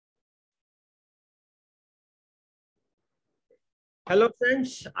Hello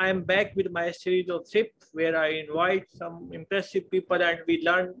friends, I am back with my series of SIP where I invite some impressive people and we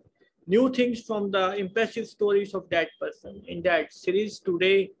learn new things from the impressive stories of that person. In that series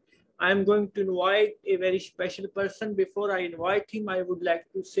today, I am going to invite a very special person. Before I invite him, I would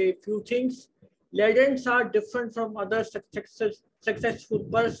like to say a few things. Legends are different from other successful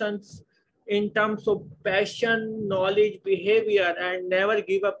persons in terms of passion, knowledge, behavior, and never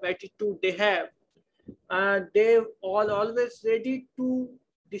give up attitude they have. They all always ready to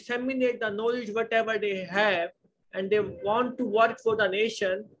disseminate the knowledge whatever they have, and they want to work for the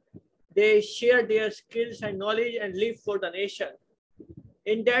nation. They share their skills and knowledge and live for the nation.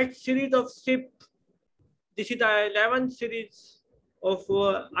 In that series of SIP, this is the 11th series of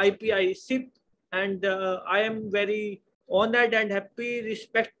IPE-SIP, and I am very honored and happy.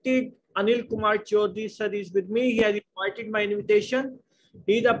 Respected Anil Kumar Choudhary sir is with me. He has invited my invitation.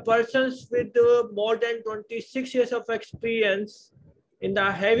 He is a person with more than 26 years of experience in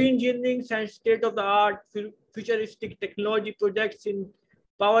the heavy engineering and state-of-the-art futuristic technology projects in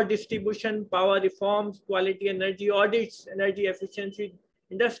power distribution, power reforms, quality energy audits, energy efficiency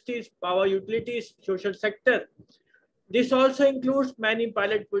industries, power utilities, social sector. This also includes many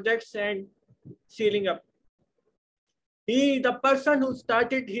pilot projects and scaling up. He is the person who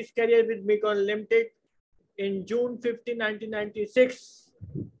started his career with Mecon Limited in June 15, 1996,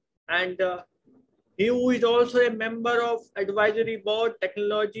 and he is also a member of Advisory Board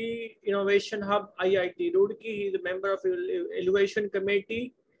Technology Innovation Hub IIT Roorkee. He is a member of Innovation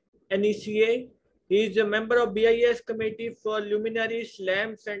Committee NECA. He is a member of BIS Committee for Luminaries,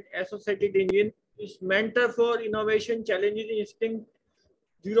 Lamps and Associated Engineers. He is mentor for Innovation Challenges Instinct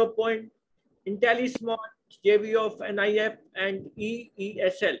 0. IntelliSmart, JV of NIF and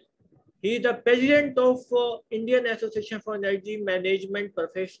EESL. He is the president of Indian Association for Energy Management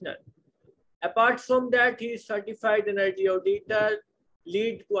Professional. Apart from that, he is certified energy auditor,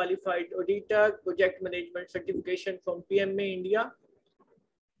 lead qualified auditor, project management certification from PMA India.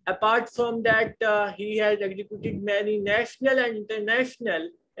 Apart from that, he has executed many national and international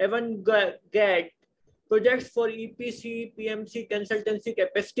avant-garde projects for EPC, PMC, consultancy,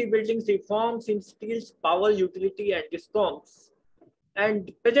 capacity building, reforms in steels, power, utility, and discoms.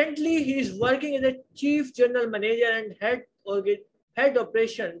 And presently, he is working as a chief general manager and head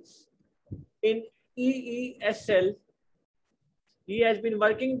operations in EESL. He has been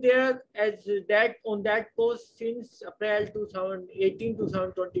working there as that on that post since April 2018 to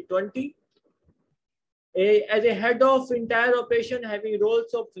 2020. As a head of entire operation, having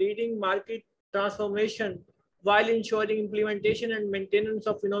roles of leading market transformation while ensuring implementation and maintenance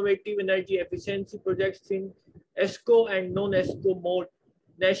of innovative energy efficiency projects in ESCO and non-ESCO mode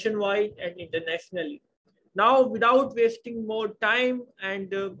nationwide and internationally. Now, without wasting more time,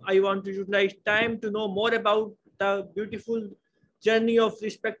 and I want to utilize time to know more about the beautiful journey of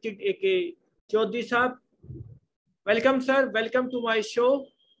respected AK Choudhary Sahab. Welcome, sir. Welcome to my show.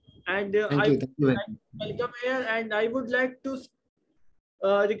 And Thank you. Welcome here. And I would like to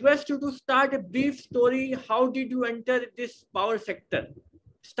request you to start a brief story. How did you enter this power sector?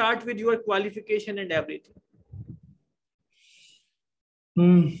 Start with your qualification and everything.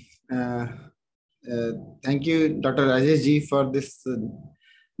 Thank you, Dr. Rajesh ji, for this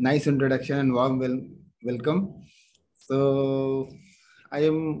nice introduction and warm welcome. So I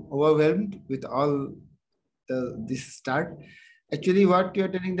am overwhelmed with all this start. Actually, what you are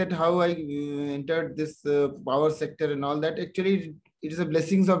telling that how I entered this power sector and all that, actually it is a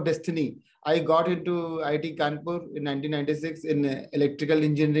blessings of destiny. I got into IIT Kanpur in 1996 in electrical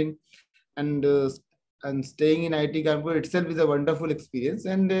engineering, and staying in IIT Kanpur itself is a wonderful experience.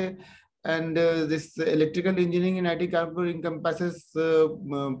 And this electrical engineering in IIT Kanpur encompasses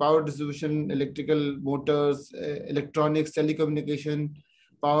power distribution, electrical motors, electronics, telecommunication,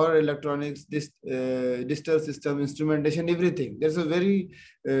 power electronics, digital system, instrumentation, everything. There's a very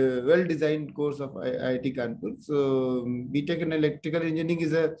well-designed course of IIT Kanpur. So BTech in electrical engineering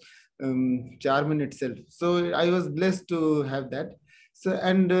is a charm in itself. So I was blessed to have that. So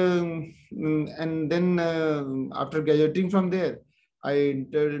and then after graduating from there, I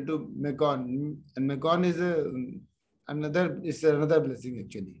entered into Mecon, and Mecon is another blessing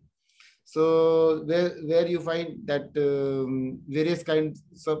actually. So where you find that various kinds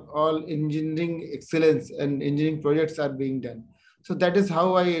of all engineering excellence and engineering projects are being done. So that is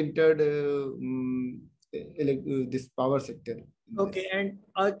how I entered this power sector. Okay, and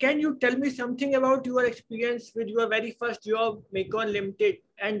can you tell me something about your experience with your very first job, Mecon Limited,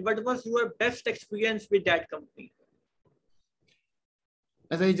 and what was your best experience with that company?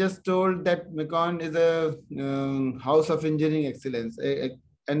 As I just told, that Mecon is a house of engineering excellence,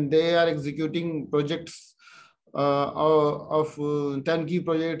 and they are executing projects turnkey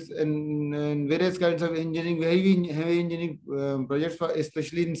projects and various kinds of engineering, heavy engineering projects, for,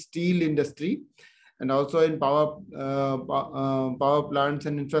 especially in steel industry and also in power plants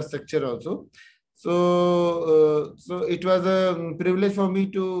and infrastructure also. So it was a privilege for me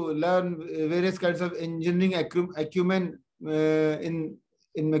to learn various kinds of engineering acumen in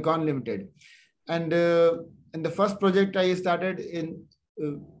Mecon Limited. And the first project I started in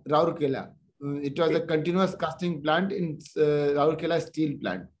Rourkela. It was a continuous casting plant in Rourkela steel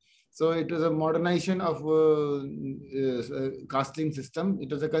plant. So it was a modernization of casting system.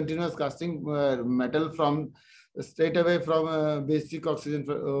 It was a continuous casting metal from straight away from basic oxygen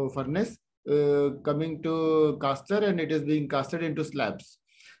furnace coming to caster, and it is being casted into slabs.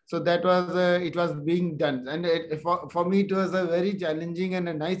 So that was it was being done, and for me it was a very challenging and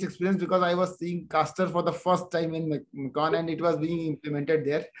a nice experience because I was seeing caster for the first time in Mecon, and it was being implemented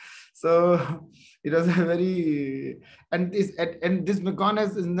there. So it was a very, and this Mecon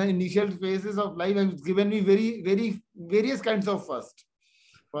has, in the initial phases of life, has given me very various kinds of first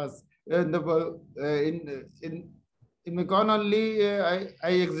in Mecon only. I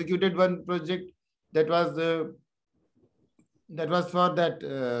executed one project that was for that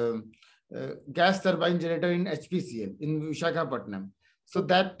gas turbine generator in HPCL in Visakhapatnam. So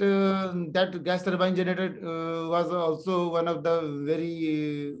that gas turbine generator was also one of the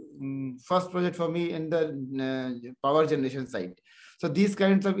very first project for me in the power generation side. So these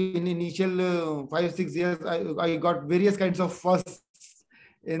kinds of, in initial 5-6 years, I got various kinds of firsts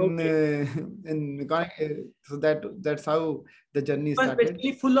in mechanic. So that's how the journey started.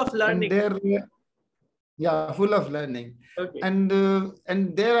 Basically full of learning. And there, yeah, full of learning. Okay. And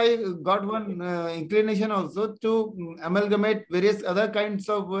there I got one inclination also to amalgamate various other kinds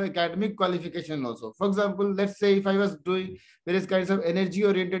of academic qualification also. For example, let's say if I was doing various kinds of energy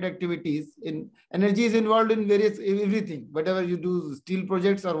oriented activities, in energy is involved in various everything, whatever you do, steel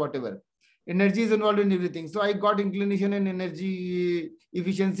projects or whatever, energy is involved in everything. So I got inclination in energy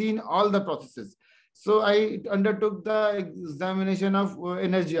efficiency in all the processes. So I undertook the examination of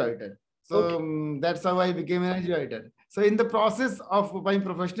energy auditor. So that's how I became an energy auditor. So in the process of my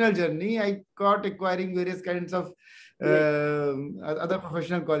professional journey, I got acquiring various kinds of other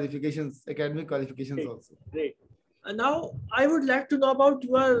professional qualifications, academic qualifications also. Great. Now, I would like to know about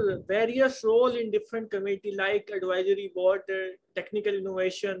your various role in different committee like advisory board, technical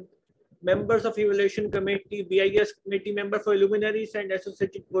innovation, members of evaluation committee, BIS committee member for luminaries and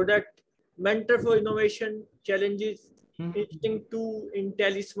associated product, mentor for innovation, challenges, instinct to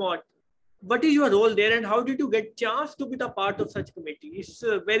IntelliSmart. What is your role there and how did you get chance to be the part of such committee? It's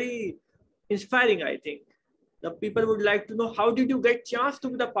very inspiring, I think. The people would like to know, how did you get chance to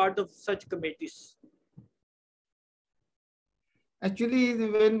be the part of such committees? Actually,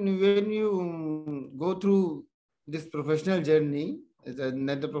 when you go through this professional journey,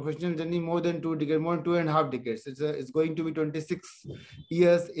 the professional journey more than 2 decades, more than 2.5 decades. It's going to be 26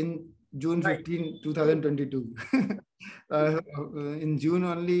 years in June 15, 2022. In June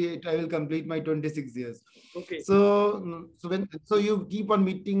only, I will complete my 26 years. Okay. So you keep on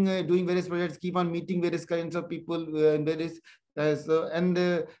meeting, doing various projects, keep on meeting various kinds of people, and various.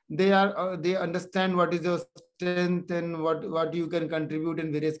 They understand what is your strength and what you can contribute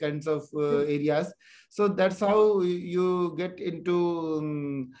in various kinds of areas. So that's how you get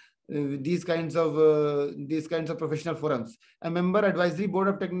into these kinds of professional forums. A member advisory board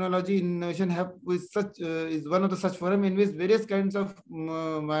of technology innovation hub is one of the such forum in which various kinds of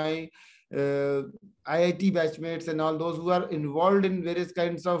my IIT batchmates and all those who are involved in various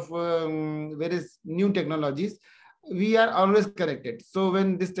kinds of various new technologies, we are always connected. So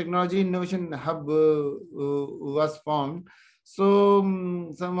when this technology innovation hub was formed, so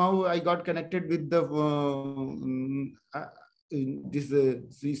somehow I got connected with the this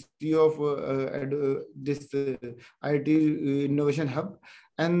CEO of this IIT innovation hub,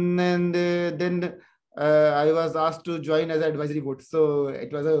 and then I was asked to join as an advisory board. So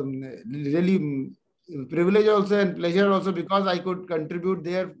it was a really privilege also and pleasure also, because I could contribute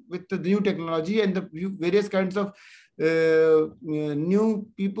there with the new technology and the various kinds of new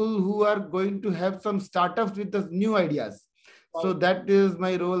people who are going to have some startups with the new ideas. So that is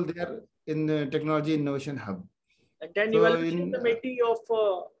my role there in the Technology Innovation Hub. And then you are in the committee of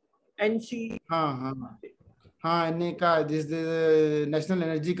NC. NECA, this is the National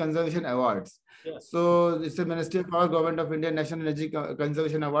Energy Conservation Awards. Yeah. So it's the Ministry of Power, Government of India National Energy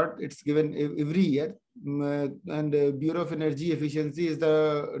Conservation Award. It's given every year, and Bureau of Energy Efficiency is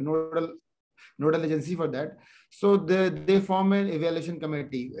the nodal agency for that. So they form an evaluation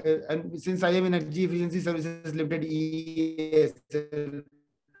committee, and since I am Energy Efficiency Services Limited, EESL,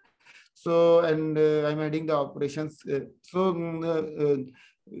 So, and I'm heading the operations.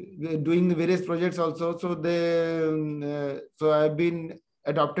 Doing the various projects also. So so I've been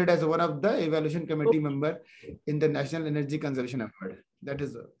adopted as one of the evaluation committee member in the National Energy Conservation Award. That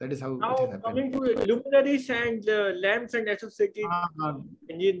is how Now it has happened. coming to luminaries and lamps and associated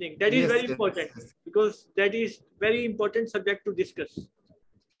engineering, that is very important because that is very important subject to discuss.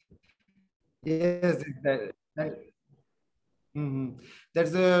 Yes,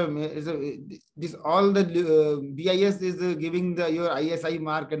 that's this all the BIS is giving your ISI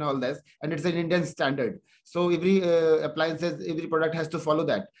mark and all this, and it's an Indian standard. So every appliances, every product has to follow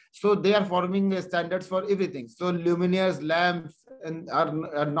that. So they are forming standards for everything. So luminaires, lamps, and are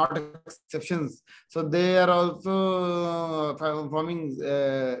not exceptions. So they are also forming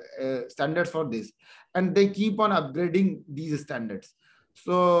standards for this, and they keep on upgrading these standards.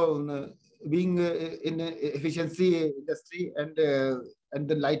 So being in efficiency industry, and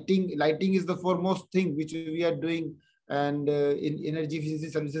the lighting is the foremost thing which we are doing, and in Energy Efficiency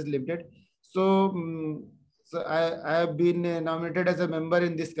Services Limited. So I have been nominated as a member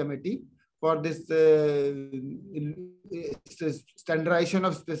in this committee for this standardization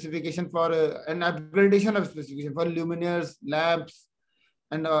of specification for an upgradation of specification for luminaires, lamps,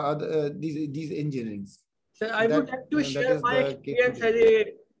 and these engineerings. So I would like to share my experience as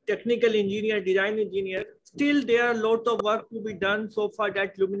a technical engineer, design engineer. Still, there are a lot of work to be done so far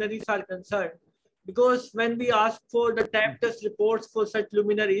that luminaries are concerned. Because when we ask for the type test reports for such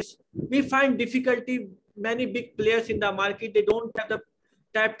luminaries, we find difficulty. Many big players in the market, they don't have the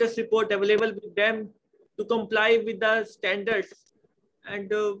type test report available with them to comply with the standards.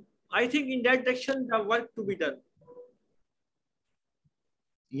 And I think in that direction, the work to be done.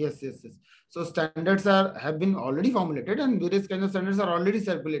 Yes. So standards have been already formulated, and various kinds of standards are already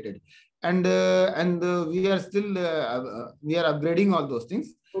circulated, and we are still we are upgrading all those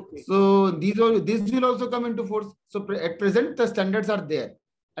things. Okay. So these will also come into force. So at present the standards are there,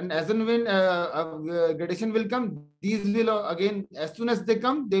 and as and when gradation will come, these will again, as soon as they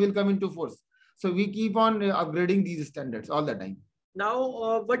come, they will come into force. So we keep on upgrading these standards all the time.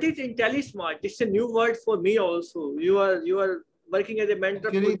 Now, what is IntelliSmart? It's a new word for me also. You are working as a mentor.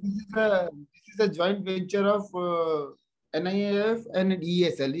 Actually, this is a joint venture of NIF and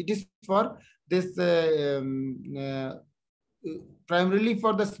ESL. It is for this primarily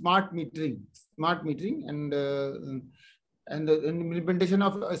for the smart metering, and the implementation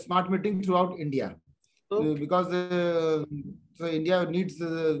of smart metering throughout India. Okay. Because so India needs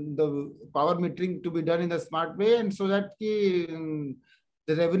the power metering to be done in the smart way, and so that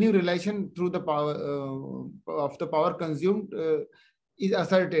the revenue relation through the power of the power consumed is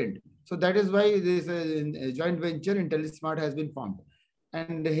ascertained. So that is why this joint venture IntelliSmart has been formed.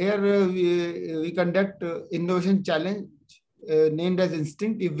 And here we conduct innovation challenge named as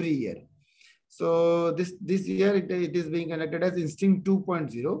Instinct every year. So this year it is being conducted as Instinct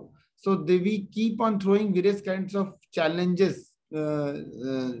 2.0. So we keep on throwing various kinds of challenges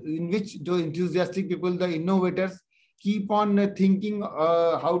in which the enthusiastic people, the innovators, keep on thinking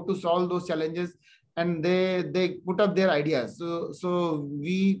how to solve those challenges, and they put up their ideas. So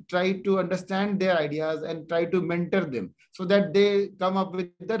we try to understand their ideas and try to mentor them so that they come up with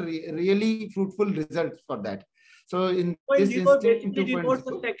the really fruitful results for that. So in this Instinct 2.0,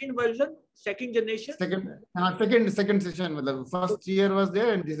 the second version, second generation, second session. The first year was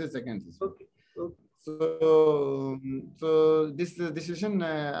there, and this is second session. Okay. So this decision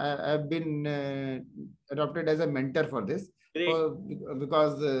I've been adopted as a mentor for this.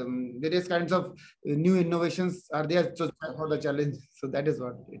 Because various kinds of new innovations are there for the challenge. So that is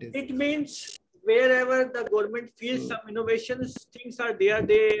what it is. It means wherever the government feels some innovations, things are there,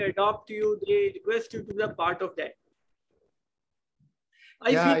 they adopt you, they request you to be a part of that.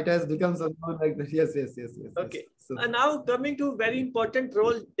 It has become something like that. Yes. Okay. So, and now coming to very important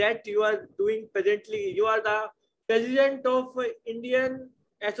role that you are doing presently, you are the president of Indian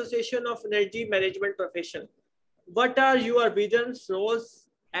Association of Energy Management Profession. What are your visions, roles,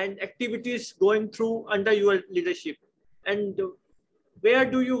 and activities going through under your leadership? And where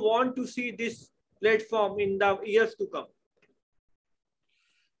do you want to see this platform in the years to come?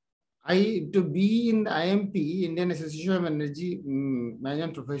 To be in the IMP, Indian Association of Energy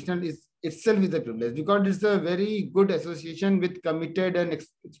Management Professional, is itself is a privilege, because it's a very good association with committed and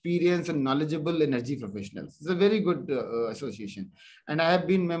experienced and knowledgeable energy professionals. It's a very good association, and I have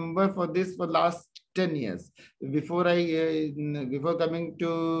been member for this for last 10 years. Before coming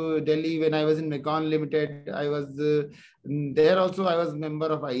to Delhi, when I was in Mekon Limited, I was there also. I was member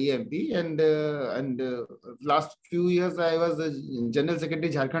of IEMP, and last few years I was General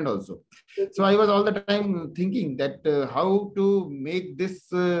Secretary Jharkhand also. So I was all the time thinking that how to make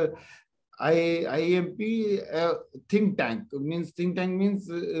this IMP think tank means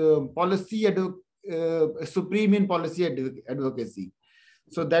policy supreme in policy advocacy.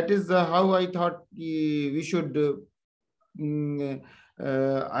 So that is how I thought we should. Mm,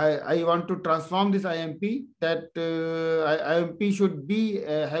 I want to transform this IMP, that IMP should be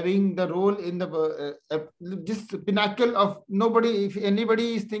having the role in the this pinnacle of nobody. If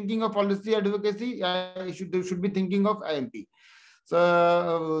anybody is thinking of policy advocacy, should be thinking of IMP.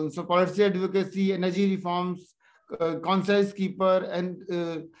 So policy advocacy, energy reforms, conscience keeper, and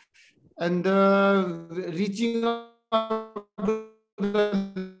reaching out to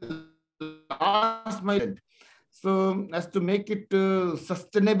the last mile. So as to make it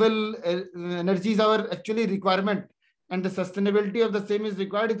sustainable, energy is our actually requirement, and the sustainability of the same is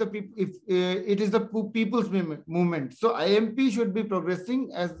required if the people, if it is the people's movement. So IMP should be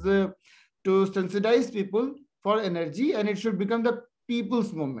progressing as to sensitize people for energy, and it should become the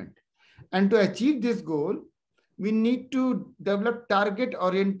people's movement. And to achieve this goal, we need to develop target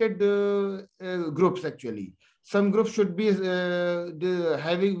oriented groups. Actually, some groups should be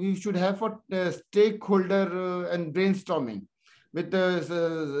we should have for stakeholder and brainstorming with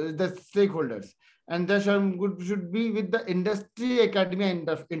the stakeholders, and there should be with the industry academia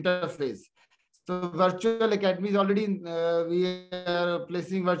interface. So virtual academies already we are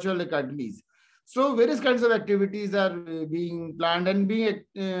placing virtual academies. So various kinds of activities are being planned and being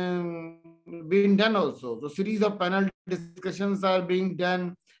done also. So series of panel discussions are being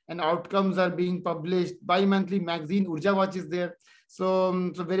done, and outcomes are being published. Bi-monthly magazine Urja Watch is there. So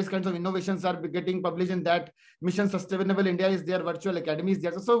various kinds of innovations are getting published in that. Mission Sustainable India is there. Virtual Academy is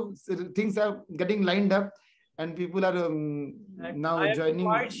there. So things are getting lined up, and people are now joining.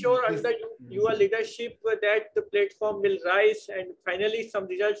 I am quite sure under your leadership that the platform will rise and finally some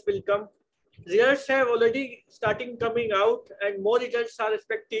results will come. Results have already starting coming out, and more results are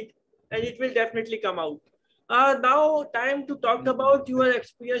expected, and it will definitely come out. Now, time to talk about your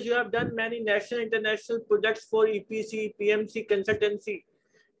experience. You have done many national, international projects for EPC, PMC consultancy.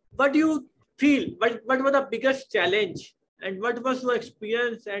 What do you feel? What was the biggest challenge, and what was your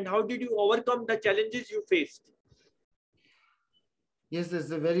experience, and how did you overcome the challenges you faced? Yes,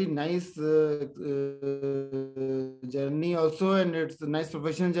 it's a very nice journey also, and it's a nice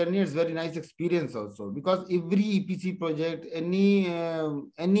professional journey. It's very nice experience also, because every EPC project, any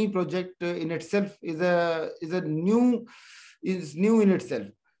project in itself is new in itself.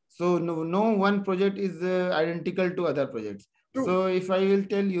 So no one project is identical to other projects. True. So if I will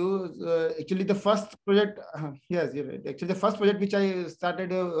tell you, actually the first project, yes, you're right. Actually, the first project which I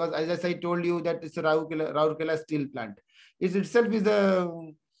started was, as I told you, that it's a Rourkela steel plant. It itself is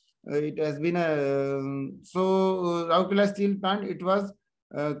it has been a, Rourkela steel plant, it was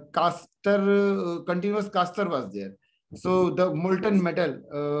continuous caster was there. So the molten metal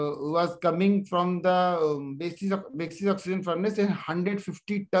was coming from the basis oxygen furnace in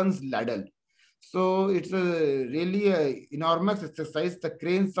 150 tons ladle. So it's a really enormous exercise. The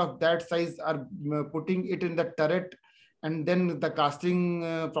cranes of that size are putting it in the turret, and then the casting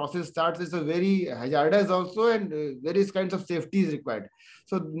process starts. It's a very hazardous also, and various kinds of safety is required.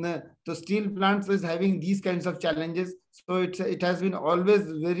 So the steel plants is having these kinds of challenges. So it has been always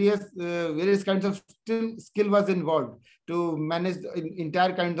various kinds of skill was involved to manage the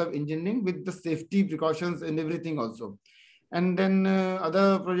entire kinds of engineering with the safety precautions and everything also. And then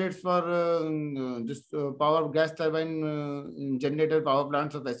other projects for this power gas turbine generator power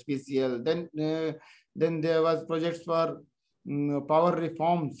plants of HPCL. Then there was projects for power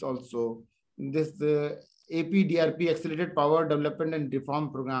reforms also. This APDRP, Accelerated Power Development and Reform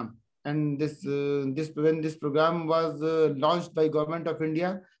Program. And when this program was launched by Government of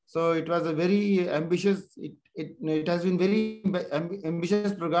India, so it was a very ambitious. It has been very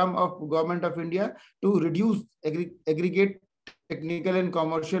ambitious program of Government of India to reduce aggregate technical and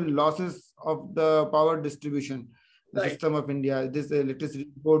commercial losses of the power distribution system of India, this electricity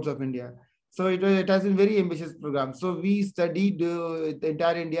boards of India. So it has been very ambitious program. So we studied the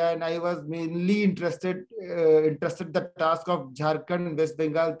entire India, and I was mainly interested the task of Jharkhand, West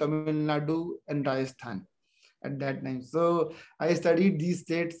Bengal, Tamil Nadu, and Rajasthan at that time. So I studied these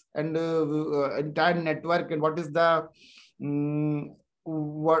states and entire network, and what is the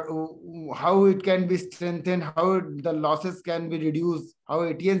how it can be strengthened, how the losses can be reduced, how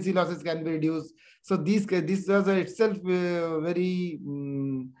AT&C losses can be reduced. So this was itself very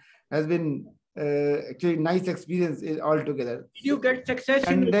has been actually nice experience altogether. Did you get success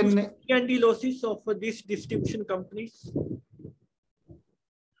in the losses of these distribution companies?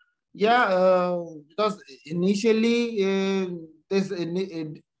 Yeah, because initially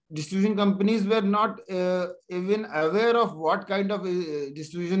distribution companies were not even aware of what kind of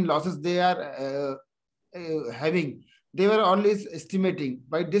distribution losses they are having. They were always estimating.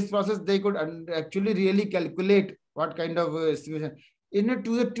 By this process, they could actually really calculate what kind of estimation.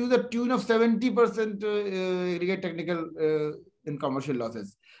 To the tune of 70% aggregate technical in commercial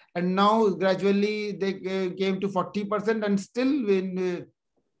losses. And now gradually they came to 40%, and still in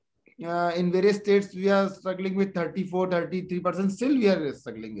various states we are struggling with 34-33%. Still we are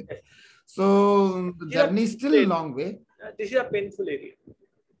struggling with. So the journey is still a long way. This is a painful area.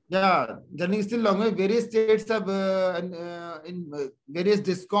 Yeah, journey is still long way. Various states have in various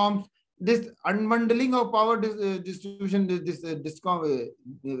discoms, this unbundling of power distribution, this discom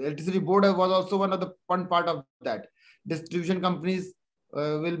electricity board was also one part of that. Distribution companies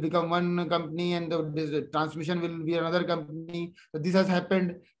will become one company, and the transmission will be another company. So this has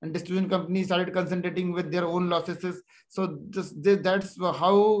happened, and distribution companies started concentrating with their own losses. So that's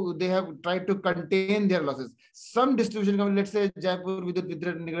how they have tried to contain their losses. Some distribution companies, let's say Jaipur Vidyut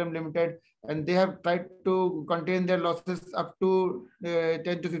Vitran Nigam Limited, and they have tried to contain their losses up to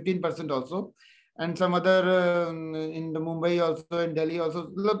 10 to 15% also. And some other in the Mumbai also, in Delhi also.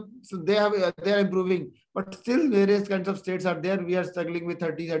 Look, so they are improving, but still various kinds of states are there. We are struggling with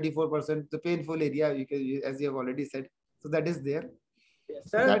 30-34%, the painful area, as you have already said. So that is there. Yes,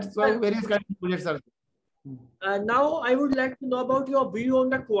 so that's why various kinds of projects are there. Now I would like to know about your view on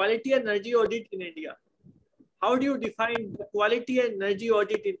the quality energy audit in India. How do you define the quality and energy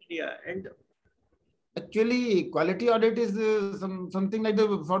audit in India? And actually, quality audit is something like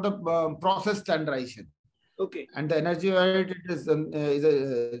for the process standardization. Okay. And the energy audit is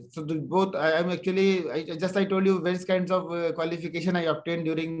so both. I told you various kinds of qualification I obtained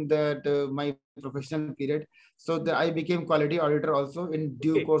during that my professional period. So I became quality auditor also in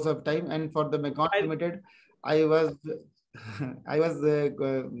due course of time. And for the Mecon Limited, I was I was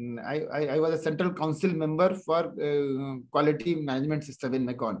a central council member for quality management system in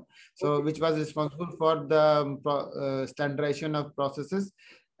Mecon. So which was responsible for the standardization of processes.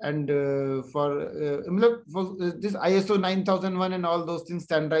 And for this ISO 9001 and all those things,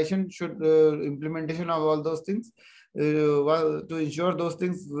 standardization implementation of all those things was to ensure those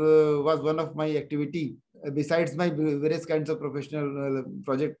things was one of my activity besides my various kinds of professional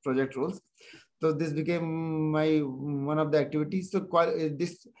project roles. So this became my one of the activities. So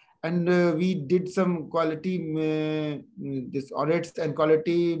this and we did some quality this audits and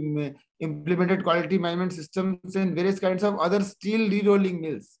quality implemented quality management systems in various kinds of other steel re-rolling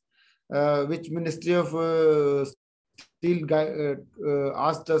mills, which Ministry of Steel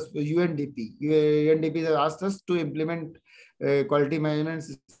asked us, UNDP has asked us to implement quality management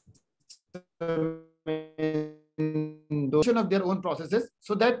system of their own processes,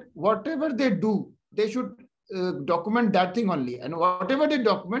 so that whatever they do, they should document that thing only, and whatever they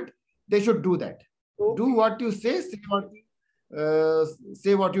document, they should do that. Okay. Do what you say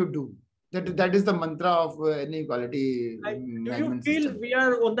what you do. That is the mantra of any quality management do you feel system. We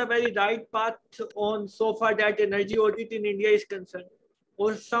are on the very right path on so far that energy audit in India is concerned,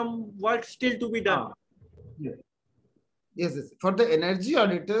 or some work still to be done? Yeah. Yes. For the energy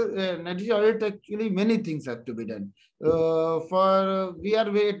audit, actually many things have to be done. We are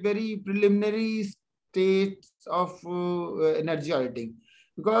at very preliminary states of energy auditing,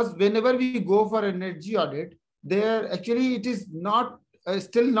 because whenever we go for energy audit, there actually it is not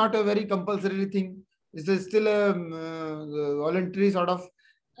still not a very compulsory thing. It is still a voluntary sort of,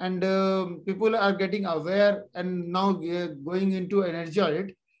 and people are getting aware and now going into energy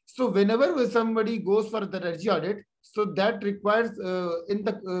audit. So whenever somebody goes for the energy audit, so that requires in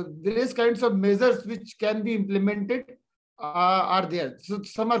the various kinds of measures which can be implemented are there. So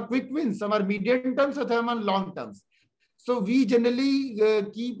some are quick wins, some are medium terms, some are long terms. So we generally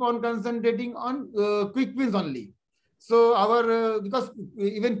keep on concentrating on quick wins only. So because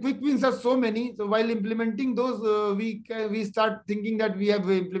even quick wins are so many, so while implementing those, we start thinking that we have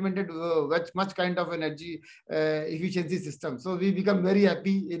implemented much kind of energy efficiency system. So we become very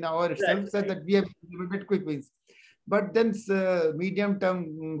happy in ourselves that we have implemented quick wins. But then medium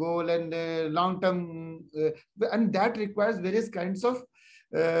term goal and long term, and that requires various kinds of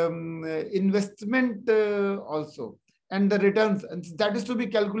investment also, and the returns, and that is to be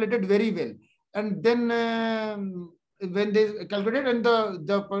calculated very well. And then when they calculate, and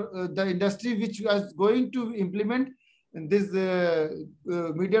the industry which was going to implement this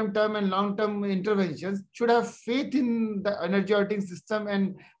medium term and long term interventions should have faith in the energy auditing system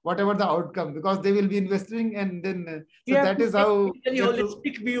and whatever the outcome, because they will be investing, and then so that is how very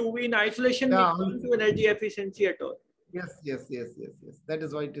holistic view. In isolation, we can't do energy efficiency at all. Yes. That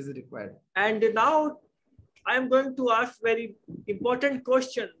is why it is required. And now I am going to ask very important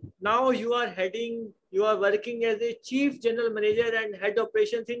question. Now you are working as a chief general manager and head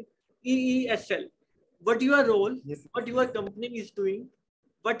operations in EESL. What your role, Yes. what your company is doing,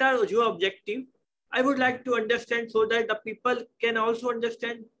 what are your objective? I would like to understand so that the people can also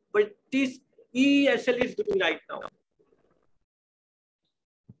understand what this EESL is doing right now.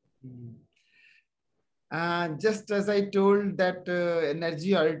 Just as I told that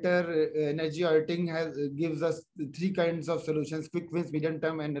energy auditing gives us three kinds of solutions: quick wins, medium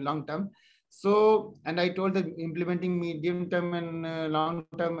term, and long term. So, and I told that implementing medium term and long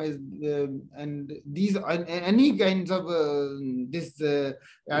term is, and these any kinds of this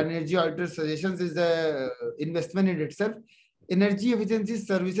energy auditor suggestions is a investment in itself. Energy Efficiency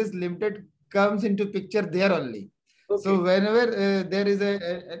Services Limited comes into picture there only. Okay. So whenever there is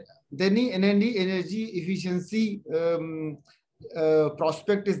any energy efficiency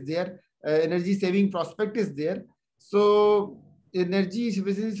prospect is there, energy saving prospect is there. So Energy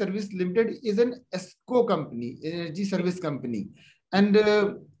Efficiency Service Limited is an ESCO company, energy service company. And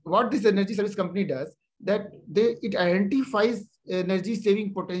what this energy service company does, that it identifies energy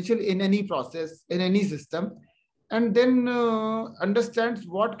saving potential in any process, in any system, and then understands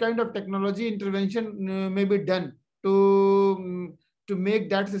what kind of technology intervention may be done to make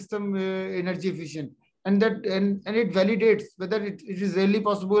that system energy efficient, and it validates whether it is really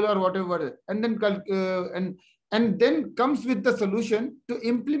possible or whatever, and then comes with the solution to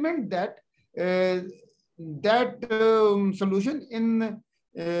implement that solution in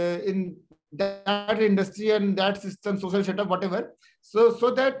that industry and that system, social setup, whatever, so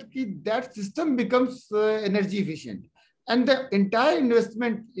that that system becomes energy efficient. And the entire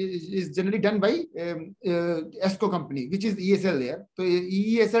investment is generally done by ESCO company, which is ESL there. So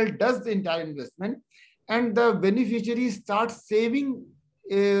ESL does the entire investment, and the beneficiary starts saving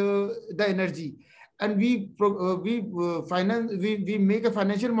the energy. And we make a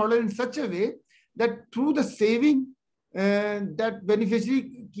financial model in such a way that through the saving, that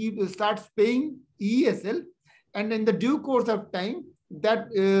beneficiary starts paying ESL, and in the due course of time, that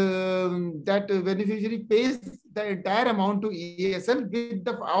beneficiary pays the entire amount to ESL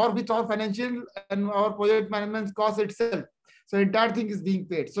with our financial and our project management cost itself. So entire thing is being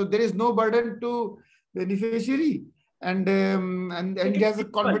paid. So there is no burden to beneficiary, and it has a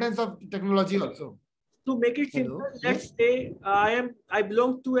confidence of technology also. To make it simple, let's say I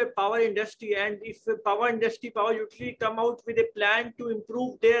belong to a power industry, and if a power utility come out with a plan to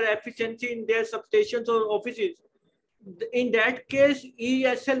improve their efficiency in their substations or offices, in that case,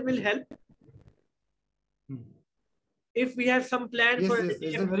 ESL will help. If we have some plan for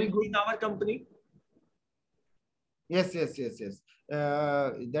in our company. Yes.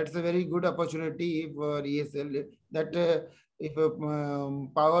 That's a very good opportunity for ESL. That if a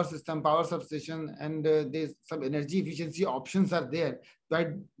power system, power substation, and there's some energy efficiency options are there.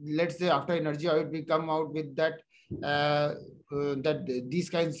 But let's say after energy audit, we come out with that that these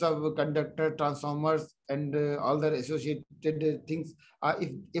kinds of conductor, transformers, and all the associated things,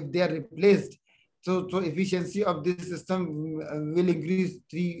 if they are replaced, so efficiency of this system will increase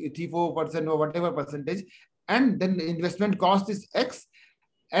 3-4% or whatever percentage, and then the investment cost is X,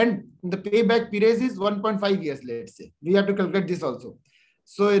 and the payback period is 1.5 years. Let's say we have to calculate this also.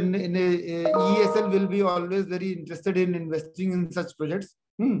 So in ESL will be always very interested in investing in such projects,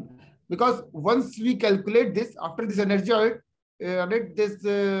 because once we calculate this after this energy audit,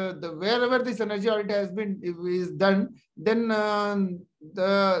 wherever this energy audit has been is done, then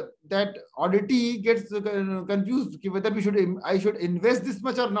that auditee gets confused whether I should invest this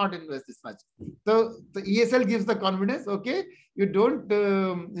much or not invest this much. So the ESL gives the confidence. Okay, you don't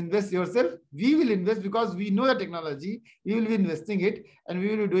invest yourself. We will invest because we know the technology. We will be investing it, and we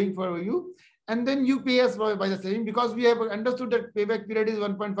will be doing for you. And then you pay us by the saving, because we have understood that payback period is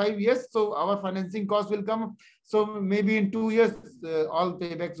 1.5 years. So our financing cost will come. So maybe in 2 years, all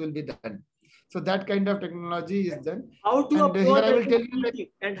paybacks will be done. So that kind of technology is done. How to approach I will tell you that,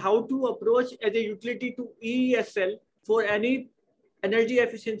 and how to approach as a utility to ESL for any energy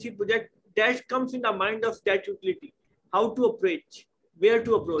efficiency project that comes in the mind of that utility. How to approach, where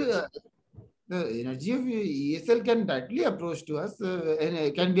to approach. The energy of ESL can directly approach to us,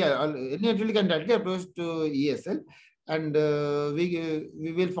 and can be any utility can directly approach to ESL, and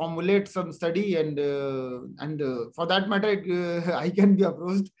we will formulate some study, and for that matter, I can be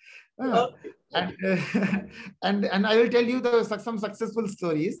approached, and I will tell you some successful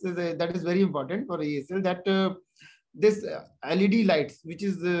stories. That is very important for ESL. That this LED lights, which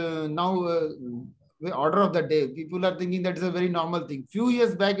is now the order of the day. People are thinking that is a very normal thing. Few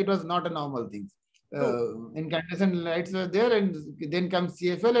years back, it was not a normal thing. incandescent lights were there, and then comes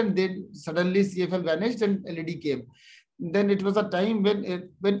CFL, and then suddenly CFL vanished and LED came. Then it was a time when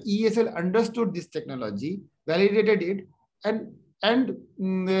ESL understood this technology, validated it, and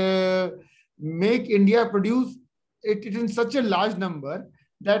make India produce it in such a large number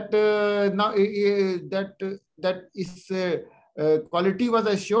that now that is quality was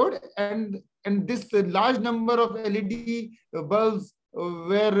assured, and this large number of LED bulbs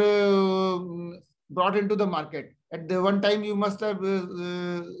were brought into the market. At the one time, you must have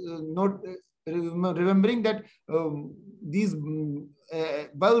remembering that these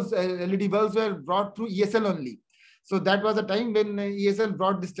bulbs, LED bulbs, were brought through ESL only. So that was a time when ESL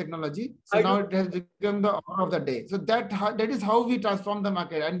brought this technology. So now it has become the order of the day. So that is how we transform the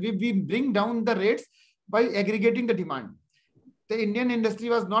market, and we bring down the rates by aggregating the demand. The Indian industry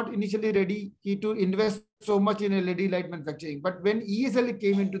was not initially ready to invest so much in LED light manufacturing. But when ESL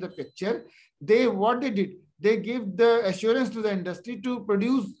came into the picture, what they did, they gave the assurance to the industry to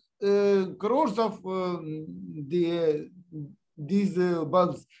produce crores of these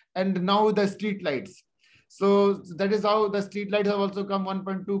bulbs, and now the street lights. So that is how the street lights have also come.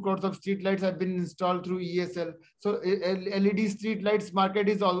 1.2 crores of street lights have been installed through ESL. So LED street lights market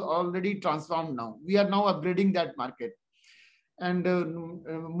is already transformed now. We are now upgrading that market. And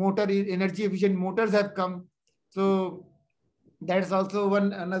motor energy efficient motors have come. So that's also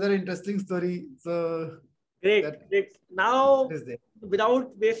another interesting story. So great. Now,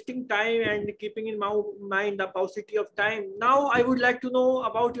 without wasting time and keeping in mind the paucity of time, now I would like to know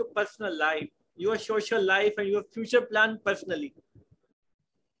about your personal life, your social life, and your future plan personally.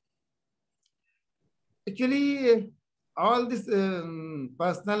 Actually, all this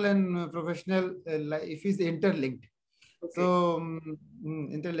personal and professional life is interlinked. Okay. So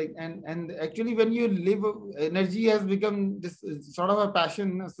interlinked, and actually, when you live, energy has become this sort of a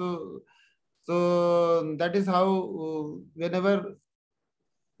passion. So that is how whenever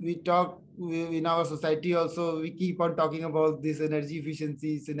we talk in our society also, we keep on talking about this energy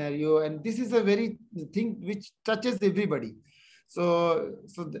efficiency scenario, and this is a very thing which touches everybody.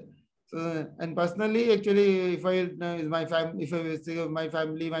 And personally, actually, if I my family, if I say my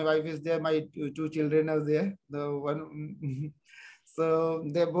family, my wife is there, my two children are there. The one, so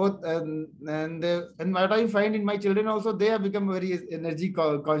they're both, and what I find in my children also, they have become very energy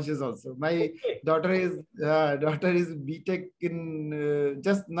conscious also. My daughter is BTech in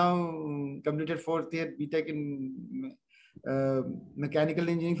just now completed 4th year BTech in mechanical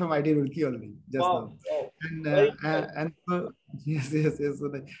engineering from IIT Roorkee only just now. And so, yes.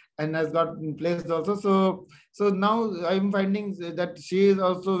 And has got placed also. So now I'm finding that she is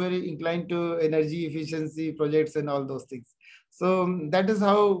also very inclined to energy efficiency projects and all those things. So that is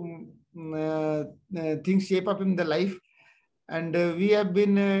how things shape up in the life. And we have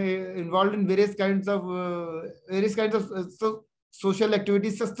been involved in various kinds of social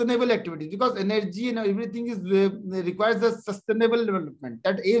activities, sustainable activities, because energy and everything is requires a sustainable development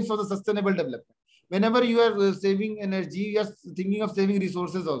that aims for the sustainable development. Whenever you are saving energy, you are thinking of saving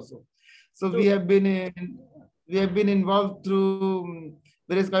resources also. So we have been involved through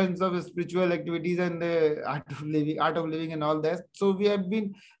various kinds of spiritual activities and art of living and all that. So we have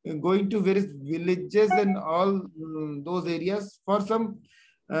been going to various villages and all those areas for some.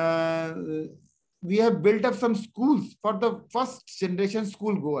 We have built up some schools for the first generation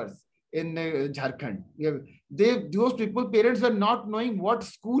school goers in Jharkhand. Those people, parents, are not knowing what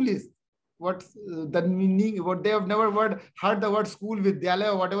school is, what the meaning, what they have never heard the word school,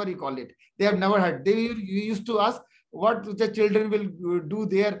 Vidyalaya, or whatever you call it. They have never heard. They used to ask what the children will do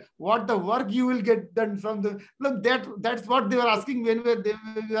there, what the work you will get done from the. Look, that's what they were asking when they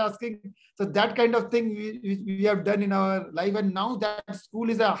were asking. So that kind of thing we have done in our life, and now that school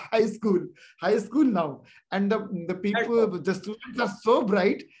is a high school now, and the people, the students are so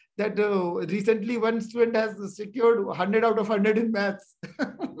bright that recently one student has secured 100 out of 100 in maths.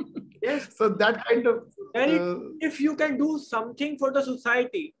 Yes. So that kind of if you can do something for the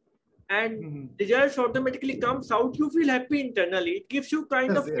society and results automatically comes out, you feel happy internally. It gives you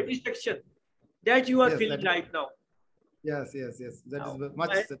kind of satisfaction that you are feeling right now. Yes. That is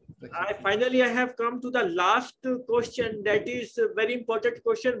much satisfaction. Finally, I have come to the last question. That is a very important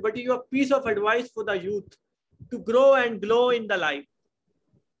question. What is your piece of advice for the youth to grow and glow in the life?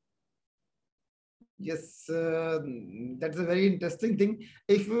 Yes, that's a very interesting thing.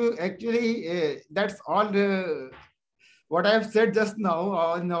 If you actually, that's all what I have said just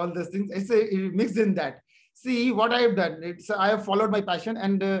now, in all these things, it's mixed in that. See, what I have done, I have followed my passion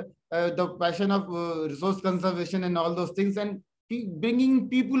and the passion of resource conservation and all those things, and bringing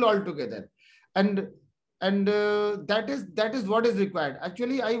people all together. And And that is what is required.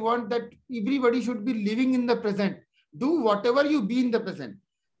 Actually, I want that everybody should be living in the present. Do whatever you be in the present.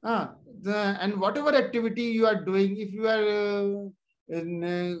 And whatever activity you are doing, if you are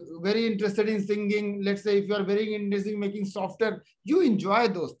very interested in singing, let's say if you are very interested in making software, you enjoy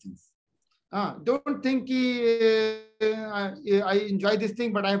those things. Don't think I enjoy this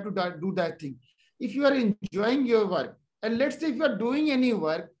thing, but I have to do that thing. If you are enjoying your work, and let's say if you are doing any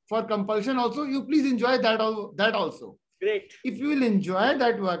work for compulsion also, you please enjoy that also. Great. If you will enjoy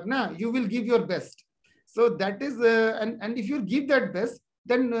that work, you will give your best. So that is, and if you give that best,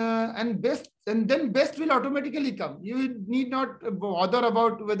 then then best will automatically come. You need not bother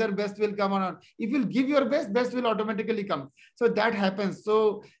about whether best will come or not. If you give your best, best will automatically come. So that happens.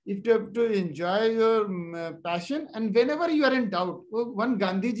 So if you have to enjoy your passion, and whenever you are in doubt, one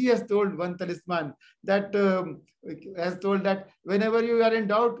Gandhiji has told, one talisman, that has told that whenever you are in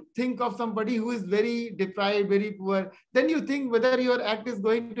doubt, think of somebody who is very deprived, very poor. Then you think whether your act is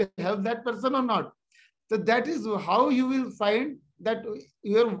going to help that person or not. So that is how you will find that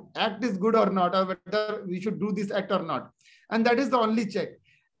your act is good or not, or whether we should do this act or not. And that is the only check.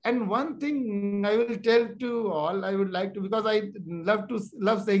 And one thing I will tell to all, I would like to, because I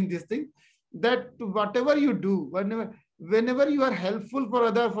love saying this thing, that whatever you do, whenever you are helpful for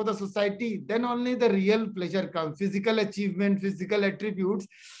the society, then only the real pleasure comes. Physical achievement, physical attributes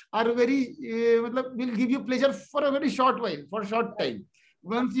are very, will give you pleasure for a very short while, for a short time.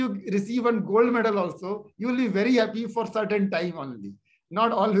 Once you receive one gold medal also, you will be very happy for certain time only,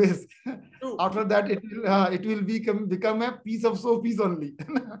 not always. After that, it will become a piece of showpiece only.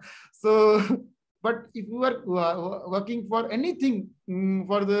 So, but if you are working for anything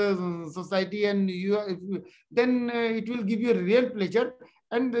for the society, and then it will give you a real pleasure.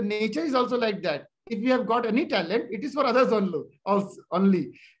 And the nature is also like that. If you have got any talent, it is for others only. For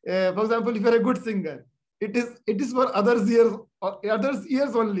example, if you are a good singer, it is for others'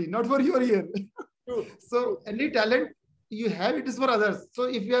 ears only, not for your ear. So any talent you have, it is for others. So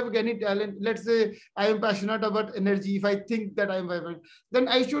if you have any talent, let's say I am passionate about energy. If I think that I am vibrant, then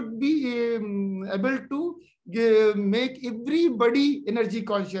I should be able to make everybody energy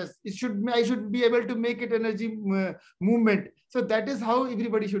conscious. I should be able to make it energy movement. So that is how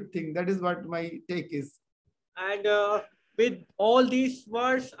everybody should think. That is what my take is. And with all these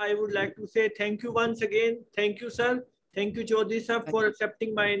words, I would like to say thank you once again. Thank you, sir. Thank you, Choudhary sir, for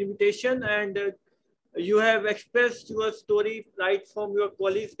accepting my invitation. And you have expressed your story right from your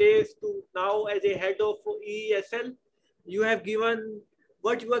college days to now as a head of EESL. You have given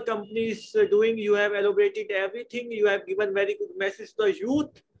what your company is doing. You have elaborated everything. You have given very good message to the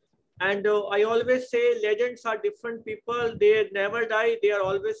youth. And I always say legends are different people. They never die. They are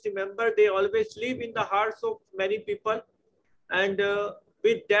always remembered. They always live in the hearts of many people. And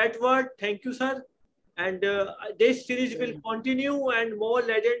with that word, thank you, sir. And this series will continue, and more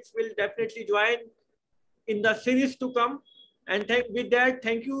legends will definitely join in the series to come. And with that,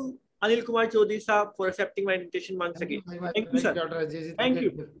 thank you, Anil Kumar Choudhary sir, for accepting my invitation once again. Thank you, sir. Dr. Ajay, thank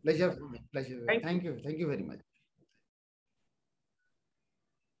you. Pleasure. Thank you very much.